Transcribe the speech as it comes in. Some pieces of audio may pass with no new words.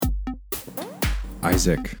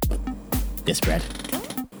Isaac, Yes, Brad.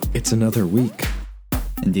 it's another week.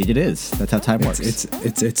 Indeed it is. That's how time works.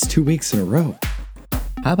 It's 2 weeks in a row.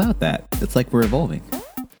 How about that? It's like we're evolving.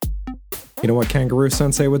 You know what Kangaroo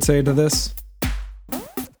Sensei would say to this?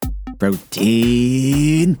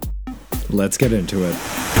 Protein. Let's get into it.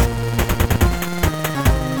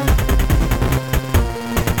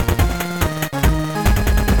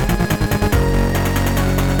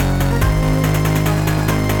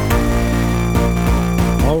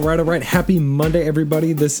 All right. Happy Monday,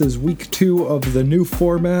 everybody. This is week 2 of the new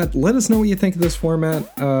format. Let us know what you think of this format.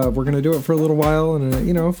 We're going to do it for a little while, and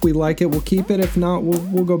if we like it, we'll keep it. If not,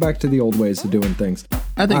 we'll go back to the old ways of doing things.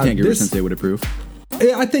 I think Kangaroo Sensei would approve.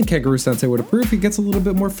 I think Kangaroo Sensei would approve. He gets a little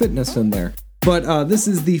bit more fitness in there. But this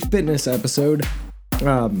is the fitness episode.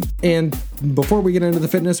 And before we get into the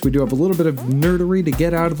fitness, we do have a little bit of nerdery to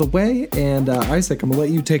get out of the way. And Isaac, I'm going to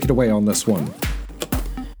let you take it away on this one.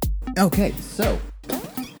 Okay, so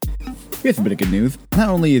here's a bit of good news. Not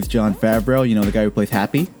only is Jon Favreau, the guy who plays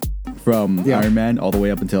Happy from Iron Man all the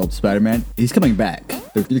way up until Spider-Man, he's coming back.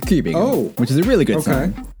 They're keeping him, which is a really good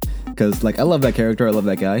sign. Because, I love that character. I love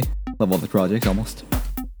that guy. Love all the projects, almost.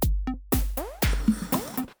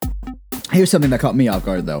 Here's something that caught me off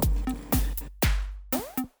guard, though.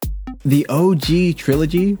 The OG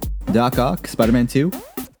trilogy, Doc Ock, Spider-Man 2,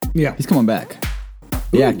 he's coming back.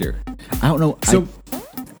 The actor. I don't know. So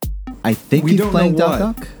I think he's playing Doc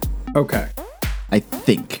Ock. Okay. I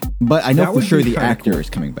think. But I know for sure the actor is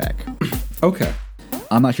coming back. Okay.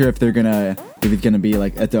 I'm not sure if it's gonna be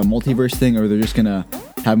like at the multiverse thing, or they're just gonna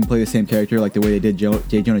have him play the same character like the way they did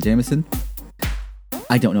J. Jonah Jameson.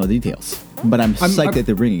 I don't know the details, but I'm psyched that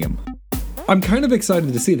they're bringing him. I'm kind of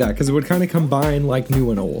excited to see that because it would kind of combine like new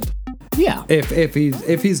and old. Yeah. If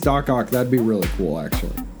he's Doc Ock, that'd be really cool,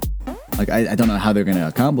 actually. I don't know how they're gonna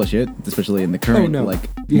accomplish it, especially in the current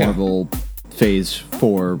Marvel Phase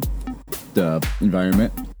 4 the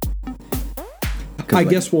environment. I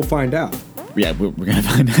guess we'll find out. Yeah, we're gonna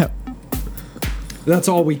find out. That's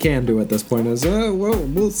all we can do at this point is,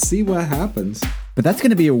 we'll see what happens. But that's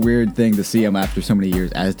gonna be a weird thing to see him after so many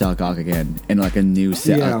years as Doc Ock again in like a new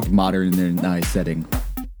set, modern and nice setting.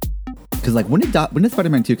 Because when did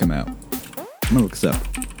Spider-Man 2 come out? I'm gonna look this up.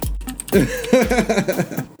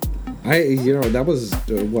 That was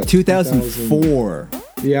what 2004.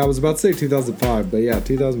 Yeah, I was about to say 2005, but yeah,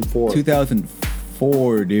 2004.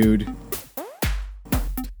 2004, dude.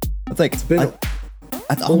 That's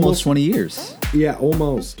that's almost 20 years. Yeah,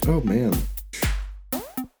 almost. Oh man,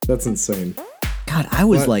 that's insane. God, I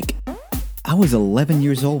was 11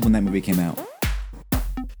 years old when that movie came out.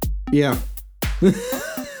 Yeah.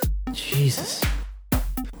 Jesus.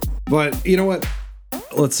 But you know what?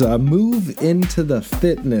 Let's move into the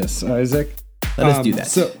fitness, Isaac. Let us do that.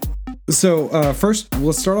 So first,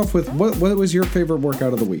 let's start off with what was your favorite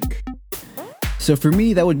workout of the week? So for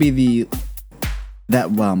me, that would be the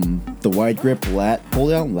wide grip lat pull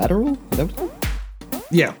down lateral. Is that what it's called?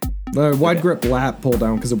 Yeah, the wide grip lat pull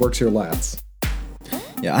down because it works your lats.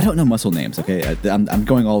 Yeah, I don't know muscle names. Okay, I'm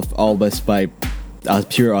going all this by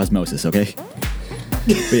pure osmosis. Okay,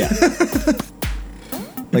 but yeah,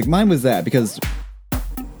 mine was that because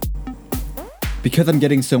I'm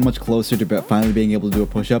getting so much closer to finally being able to do a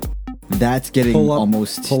push-up. That's getting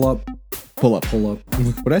almost... Pull up. What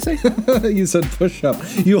did I say? You said push-up.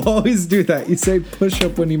 You always do that. You say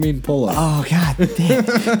push-up when you mean pull-up. Oh, God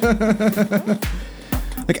damn.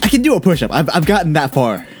 I can do a push-up. I've gotten that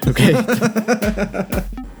far. Okay?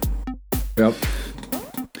 Yep.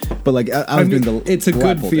 But, I was doing the... It's a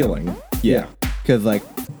good feeling. Down. Yeah. Because,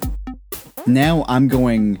 now I'm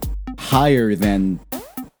going higher than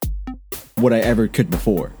what I ever could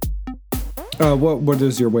before. What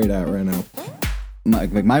is your weight at right now?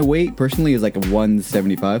 My weight personally is a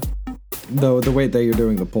 175. The weight that you're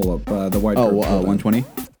doing the pull up, the wide. 120.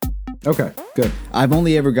 Okay, good. I've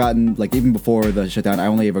only ever gotten even before the shutdown. I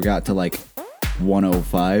only ever got to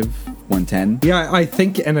 105, 110. Yeah, I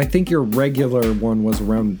think your regular one was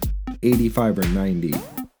around 85 or 90.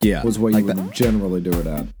 Yeah, was what you would generally do it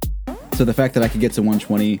at. So the fact that I could get to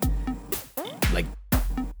 120,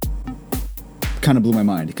 kind of blew my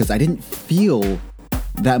mind because I didn't feel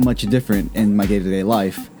that much different in my day-to-day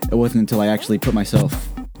life. It wasn't until I actually put myself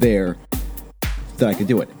there that I could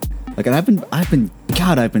do it. I've been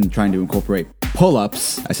trying to incorporate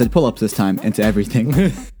pull-ups. I said pull-ups this time into everything.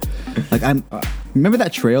 Remember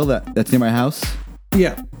that trail that's near my house?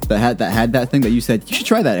 Yeah. That had that thing that you said you should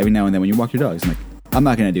try that every now and then when you walk your dogs. I'm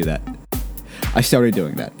not gonna do that. I started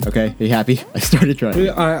doing that. Okay, are you happy? I started trying.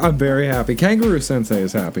 I'm very happy. Kangaroo Sensei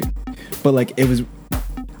is happy. But it was,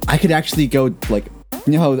 I could actually go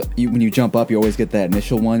how when you jump up, you always get that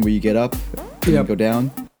initial one where you get up and then go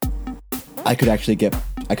down, I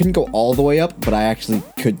couldn't go all the way up, but I actually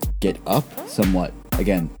could get up somewhat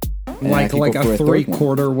again. And like a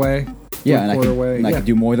 3/4 way. Yeah, and I could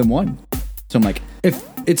do more than one. So I'm like, if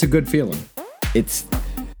it's a good feeling. It's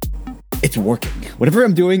working. Whatever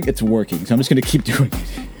I'm doing, it's working. So I'm just gonna keep doing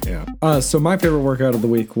it. Yeah. So my favorite workout of the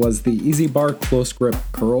week was the EZ Bar Close Grip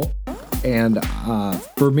Curl, and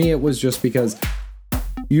for me it was just because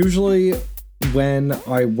usually when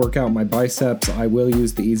I work out my biceps, I will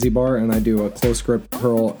use the EZ Bar and I do a close grip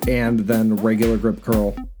curl and then regular grip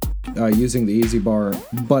curl using the EZ Bar.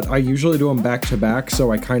 But I usually do them back to back,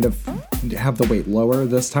 so I kind of have the weight lower.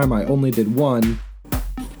 This time I only did one,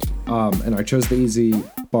 and I chose the EZ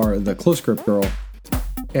Bar, the close grip curl,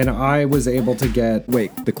 and I was able to get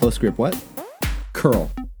the close grip what?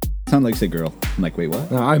 Curl. Sound like you said girl. I'm like, wait,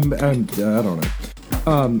 what? I don't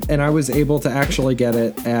know. And I was able to actually get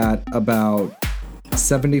it at about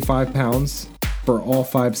 75 pounds for all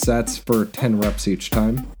 5 sets for 10 reps each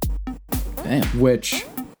time. Damn. Which,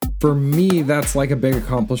 for me, that's like a big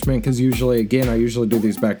accomplishment because usually do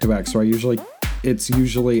these back to back. So it's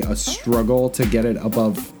usually a struggle to get it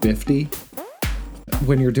above 50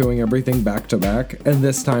 when you're doing everything back to back. And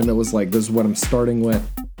this time it was like, this is what I'm starting with.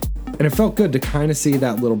 And it felt good to kind of see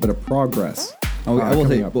that little bit of progress. I will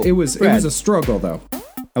say, it was a struggle though.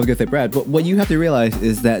 I was gonna say, Brad, but what you have to realize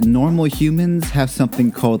is that normal humans have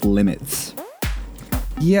something called limits.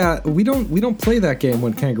 Yeah, we don't play that game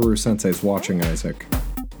when Kangaroo Sensei's watching, Isaac.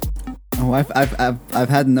 Oh, I've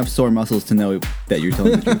had enough sore muscles to know that you're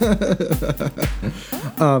telling the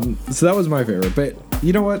truth. So that was my favorite. But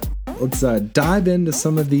you know what? Let's dive into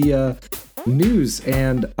some of the news.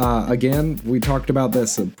 And again, we talked about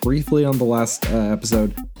this briefly on the last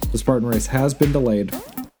episode. The Spartan race has been delayed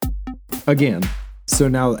again. So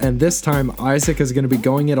now, and this time, Isaac is going to be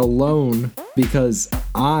going it alone because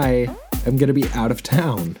I am going to be out of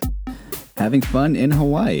town. Having fun in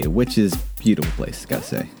Hawaii, which is a beautiful place, gotta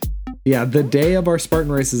say. Yeah, the day of our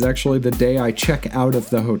Spartan race is actually the day I check out of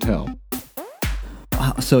the hotel.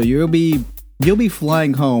 Wow, so you'll be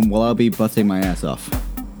flying home while I'll be busting my ass off.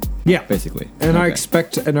 Yeah, basically. And okay.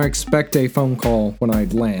 I expect a phone call when I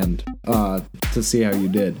land to see how you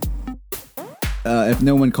did. If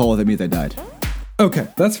no one calls, that means I died. Okay,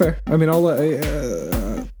 that's fair. I mean, I'll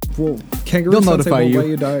Kangaroo Sensei won't let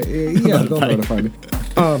you die. Yeah, they'll notify me.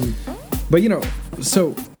 But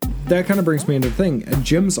so that kind of brings me into the thing.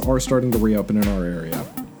 Gyms are starting to reopen in our area.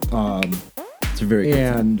 It's very good.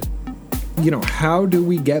 And how do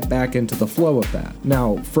we get back into the flow of that?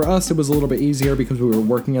 Now, for us, it was a little bit easier because we were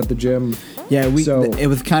working at the gym. Yeah, it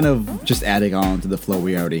was kind of just adding on to the flow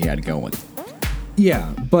we already had going.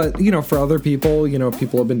 Yeah, but, for other people,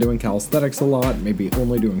 people have been doing calisthenics a lot, maybe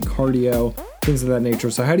only doing cardio, things of that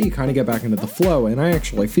nature. So how do you kind of get back into the flow? And I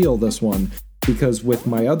actually feel this one because with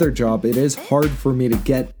my other job, it is hard for me to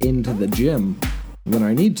get into the gym when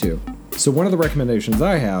I need to. So one of the recommendations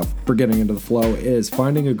I have for getting into the flow is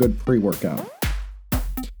finding a good pre-workout.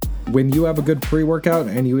 When you have a good pre-workout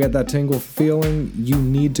and you get that tingle feeling, you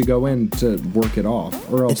need to go in to work it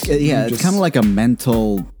off, or else it's kind of like a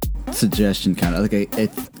mental suggestion, kind of like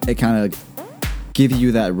it kind of gives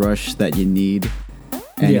you that rush that you need,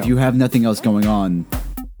 and if you have nothing else going on,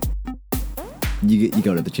 you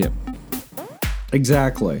go to the gym.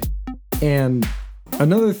 Exactly. And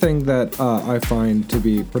another thing that I find to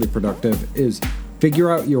be pretty productive is figure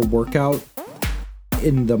out your workout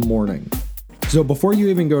in the morning. So before you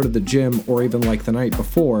even go to the gym, or even like the night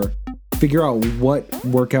before, figure out what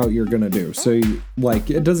workout you're going to do. So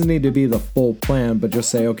it doesn't need to be the full plan, but just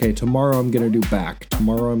say, okay, tomorrow I'm going to do back.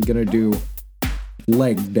 Tomorrow I'm going to do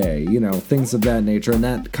leg day, things of that nature. And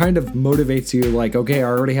that kind of motivates you like, okay, I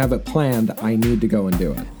already have it planned. I need to go and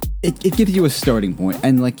do it. It gives you a starting point,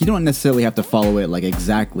 and you don't necessarily have to follow it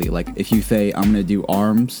exactly. If you say I'm gonna do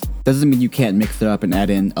arms, doesn't mean you can't mix it up and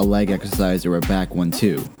add in a leg exercise or a back one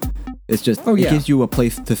too. It's just it gives you a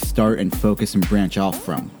place to start and focus and branch off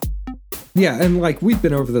from. Yeah, and we've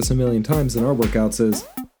been over this a million times in our workouts is,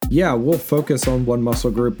 we'll focus on one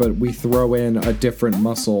muscle group, but we throw in a different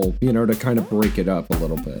muscle, to kind of break it up a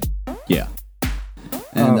little bit. Yeah,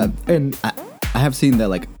 and I have seen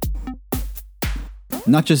that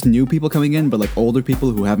not just new people coming in, but older people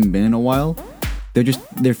who haven't been in a while,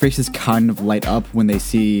 their faces kind of light up when they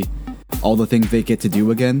see all the things they get to do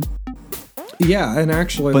again. Yeah, and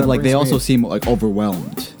actually, but they also seem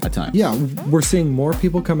overwhelmed at times. Yeah, we're seeing more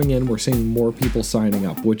people coming in. We're seeing more people signing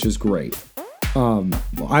up, which is great.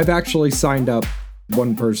 I've actually signed up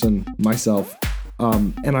one person myself,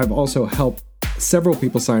 and I've also helped several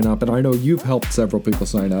people sign up, and I know you've helped several people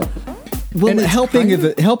sign up. Well, And it's helping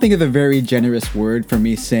kind is a very generous word for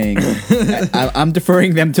me saying I'm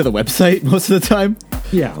deferring them to the website most of the time.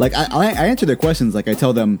 Yeah. Like I answer their questions. Like I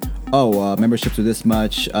tell them, memberships are this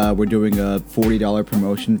much. We're doing a $40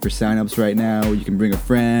 promotion for signups right now. You can bring a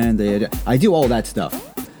friend. I do all that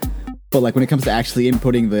stuff. But like when it comes to actually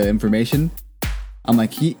inputting the information, I'm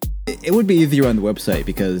like, it would be easier on the website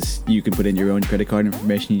because you can put in your own credit card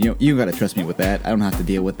information. You gotta trust me with that. I don't have to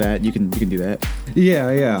deal with that. You can do that.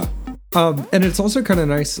 Yeah. And it's also kind of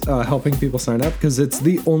nice helping people sign up because it's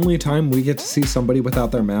the only time we get to see somebody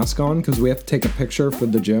without their mask on because we have to take a picture for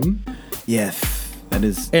the gym. Yes, that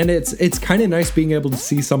is. And it's kind of nice being able to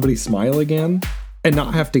see somebody smile again and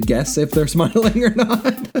not have to guess if they're smiling or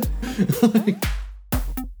not. Like,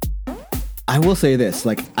 I will say this,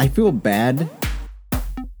 like, I feel bad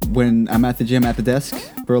when I'm at the gym at the desk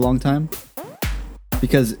for a long time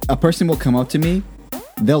because a person will come up to me,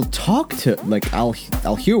 they'll talk to, like, I'll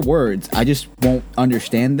hear words, I just won't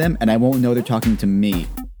understand them and I won't know they're talking to me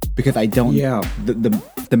because I don't. Yeah.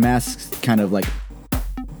 The mask's kind of like,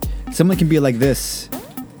 someone can be like this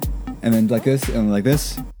and then like this and like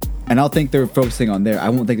this and I'll think they're focusing on there. I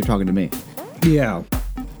won't think they're talking to me. yeah.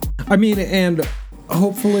 I mean, and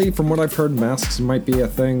hopefully, from what I've heard, masks might be a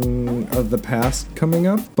thing of the past coming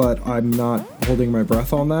up, but I'm not holding my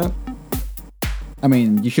breath on that. I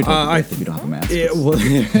mean, you should if you don't have a mask.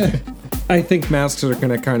 I think masks are going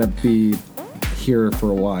to kind of be here for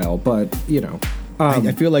a while, but,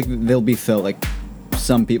 I feel like they'll be felt like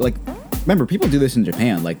some people, like, remember, people do this in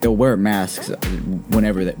Japan. Like, they'll wear masks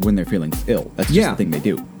when they're feeling ill. That's just the thing they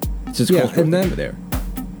do. It's just cultural thing over there.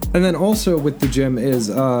 And then also with the gym is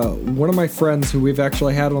one of my friends who we've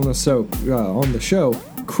actually had on the show,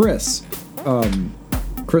 Chris.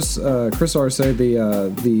 Chris Arce,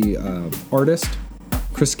 the artist,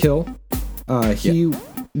 Chris Kill. He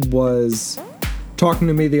was talking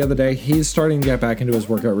to me the other day. He's starting to get back into his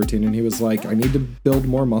workout routine, and he was like, I need to build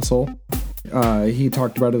more muscle. He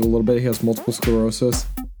talked about it a little bit. He has multiple sclerosis.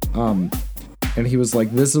 And he was like,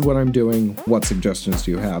 this is what I'm doing. What suggestions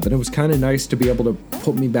do you have? And it was kind of nice to be able to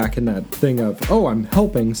put me back in that thing of, I'm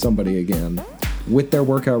helping somebody again with their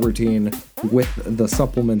workout routine, with the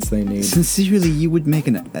supplements they need. Sincerely, you would make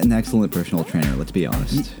an excellent personal trainer, let's be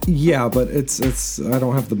honest. Yeah, but it's I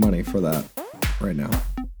don't have the money for that right now.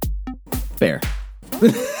 Fair.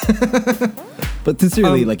 But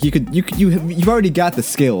sincerely, like you've already got the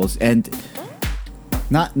skills, and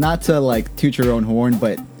not to like toot your own horn,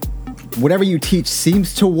 but whatever you teach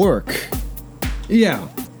seems to work. Yeah.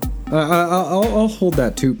 I'll hold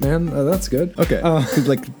that toot, man. That's good. Okay.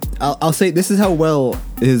 Like, I'll say this is how well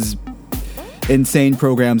his insane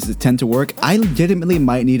programs tend to work. I legitimately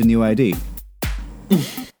might need a new ID.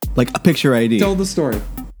 Like a picture ID. Tell the story.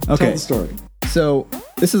 Okay. Tell the story. So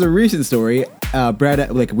this is a recent story.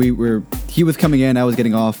 Brad, like he was coming in, I was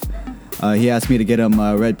getting off. He asked me to get him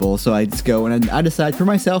Red Bull, so I just go and I decide for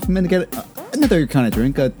myself I'm gonna get another kind of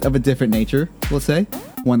drink of a different nature, let's say,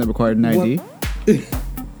 one that required an ID.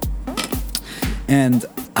 And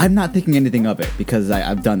I'm not thinking anything of it because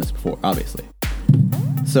I've done this before, obviously.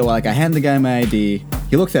 So like I hand the guy my ID,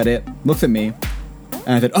 he looks at it, looks at me,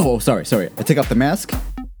 and I said, oh, sorry. I take off the mask.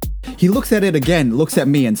 He looks at it again, looks at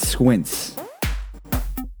me and squints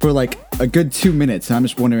for like a good 2 minutes. And I'm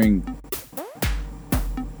just wondering,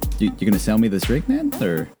 you gonna sell me this drink, man?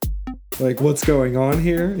 Or like, what's going on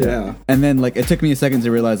here? Yeah. And then like it took me a second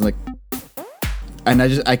to realize, like, and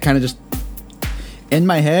I kind of just in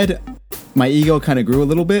my head, my ego kind of grew a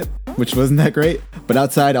little bit, which wasn't that great. But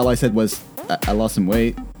outside, all I said was, I lost some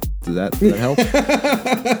weight. Does that help?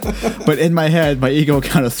 But in my head, my ego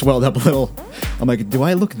kind of swelled up a little. I'm like, do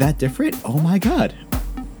I look that different? Oh my god.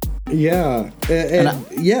 Yeah. And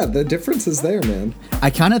yeah, the difference is there, man. I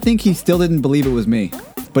kind of think he still didn't believe it was me,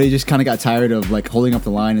 but he just kind of got tired of like holding up the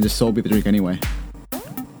line and just sold me the drink anyway.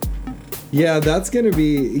 Yeah, that's gonna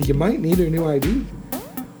be. You might need a new ID.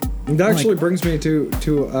 That actually brings me to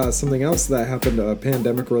something else that happened,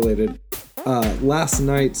 pandemic related. Last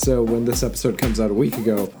night, so when this episode comes out a week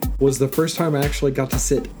ago, was the first time I actually got to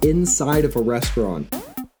sit inside of a restaurant.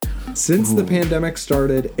 Since the pandemic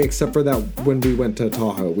started, except for that when we went to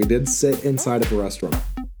Tahoe, we did sit inside of a restaurant.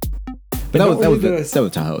 But that was the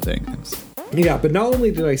Tahoe thing. Yeah, but not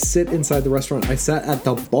only did I sit inside the restaurant, I sat at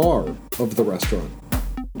the bar of the restaurant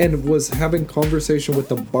and was having conversation with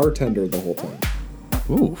the bartender the whole time.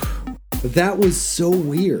 Ooh. That was so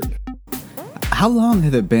weird. How long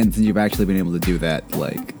has it been since you've actually been able to do that,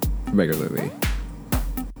 like, regularly?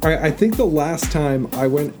 I think the last time I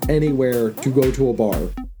went anywhere to go to a bar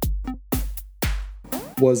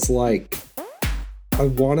was like, I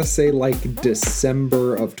want to say like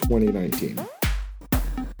December of 2019.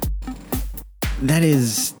 That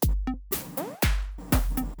is...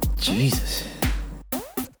 Jesus.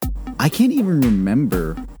 I can't even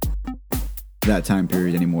remember that time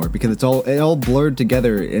period anymore because it all blurred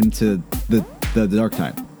together into the dark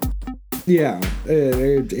time. Yeah,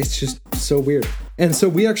 it's just so weird. And so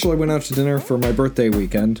we actually went out to dinner for my birthday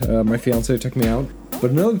weekend. My fiance took me out.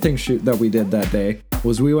 But another thing that we did that day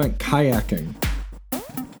was we went kayaking.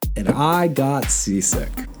 And I got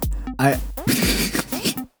seasick.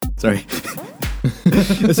 Sorry.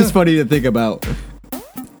 It's just funny to think about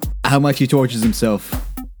how much he tortures himself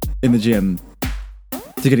in the gym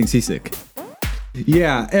to getting seasick.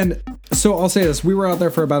 Yeah, and so I'll say this. We were out there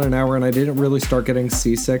for about an hour, and I didn't really start getting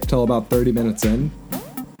seasick till about 30 minutes in.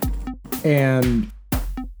 And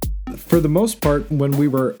for the most part, when we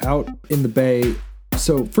were out in the bay...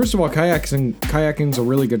 So, first of all, kayaking's a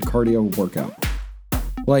really good cardio workout.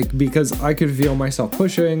 Like, because I could feel myself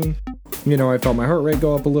pushing. You know, I felt my heart rate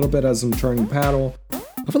go up a little bit as I'm trying to paddle.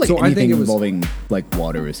 I feel like anything involving, like,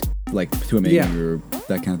 water is, like, swimming or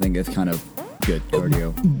that kind of thing is kind of good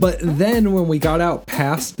cardio. But then when we got out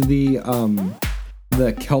past the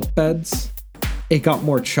kelp beds, it got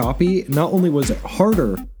more choppy. Not only was it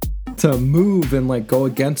harder to move and, like, go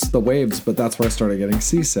against the waves, but that's where I started getting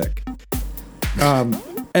seasick.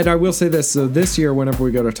 And I will say this, so this year, whenever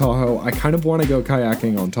we go to Tahoe, I kind of want to go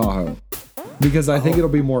kayaking on Tahoe. Because I think it'll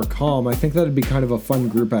be more calm. I think that'd be kind of a fun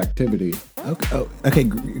group activity. Okay,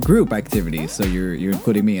 group activity. So you're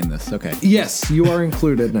including me in this. Okay. Yes, you are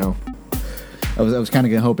included now. I was kind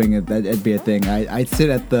of hoping that it'd be a thing. I'd sit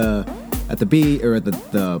at the beach or at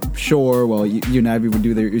the shore while you and I would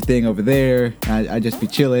do your thing over there. I'd just be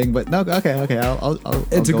chilling. But no, okay. I'll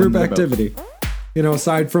it's a group activity. You know,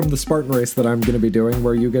 aside from the Spartan race that I'm going to be doing,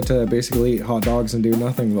 where you get to basically eat hot dogs and do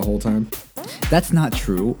nothing the whole time. That's not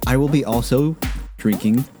true. I will be also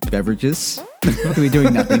drinking beverages. I'll be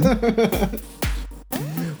doing nothing.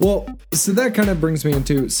 Well, so that kind of brings me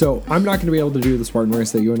into... So I'm not going to be able to do the Spartan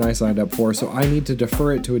race that you and I signed up for, so I need to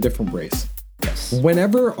defer it to a different race. Yes.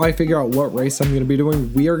 Whenever I figure out what race I'm going to be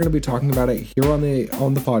doing, we are going to be talking about it here on the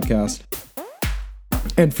podcast.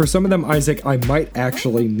 And for some of them, Isaac, I might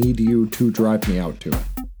actually need you to drive me out to it.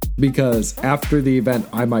 Because after the event,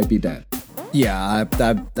 I might be dead. Yeah,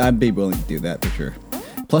 I'd be willing to do that for sure.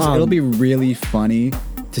 Plus, it'll be really funny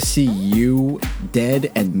to see you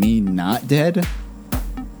dead and me not dead.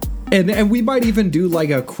 And we might even do like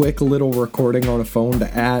a quick little recording on a phone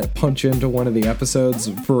to punch into one of the episodes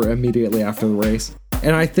for immediately after the race.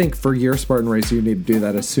 And I think for your Spartan race, you need to do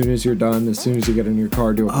that as soon as you're done, as soon as you get in your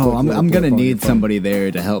car, do a quick I'm going to need somebody there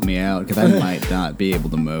to help me out because I might not be able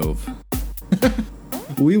to move.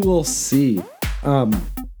 We will see.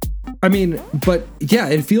 I mean, but yeah,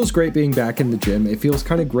 it feels great being back in the gym. It feels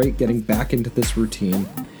kind of great getting back into this routine.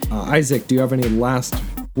 Isaac, do you have any last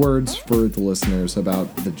words for the listeners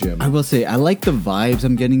about the gym? I will say, I like the vibes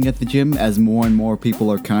I'm getting at the gym as more and more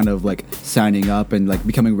people are kind of like signing up and like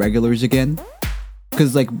becoming regulars again.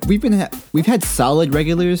 Because like we've had solid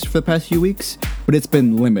regulars for the past few weeks, but it's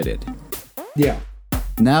been limited. Yeah.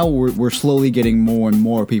 Now we're slowly getting more and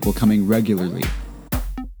more people coming regularly.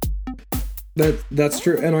 That's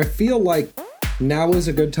true, and I feel like now is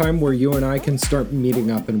a good time where you and I can start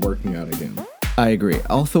meeting up and working out again. I agree.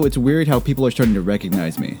 Also, it's weird how people are starting to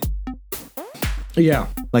recognize me. Yeah.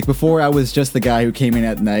 Like before, I was just the guy who came in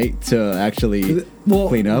at night to actually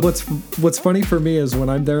clean up. What's funny for me is when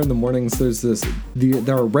I'm there in the mornings,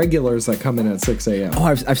 there are regulars that come in at 6 a.m. Oh,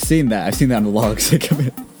 I've seen that. I've seen that on the logs. They come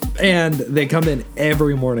in. And they come in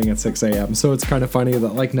every morning at 6 a.m. So it's kind of funny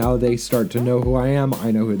that like now they start to know who I am.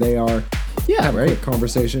 I know who they are. Yeah, have right. A quick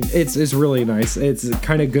conversation. It's really nice. It's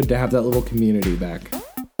kind of good to have that little community back.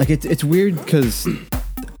 Like it's weird because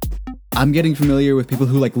I'm getting familiar with people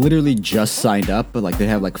who like literally just signed up, but like they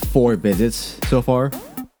have like 4 visits so far.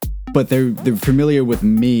 But they're familiar with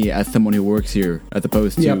me as someone who works here, as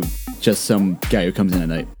opposed to just some guy who comes in at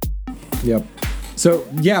night. Yep. So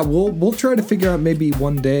yeah, we'll try to figure out maybe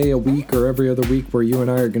one day a week or every other week where you and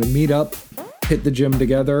I are going to meet up, hit the gym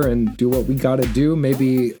together, and do what we got to do.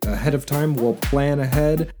 Maybe ahead of time we'll plan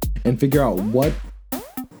ahead and figure out what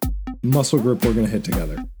muscle group we're going to hit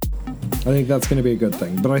together. I think that's going to be a good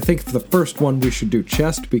thing. But I think for the first one we should do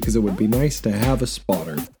chest because it would be nice to have a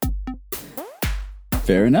spotter.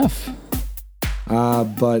 Fair enough.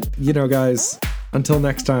 But you know, guys, until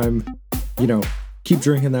next time, you know, keep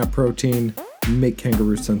drinking that protein. Make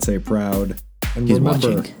Kangaroo Sensei proud. And he's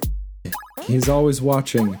remember, watching. He's always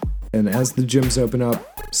watching. And as the gyms open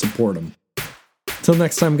up, support him. Till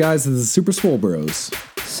next time, guys, this is Super Swole Bros.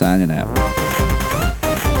 Signing out.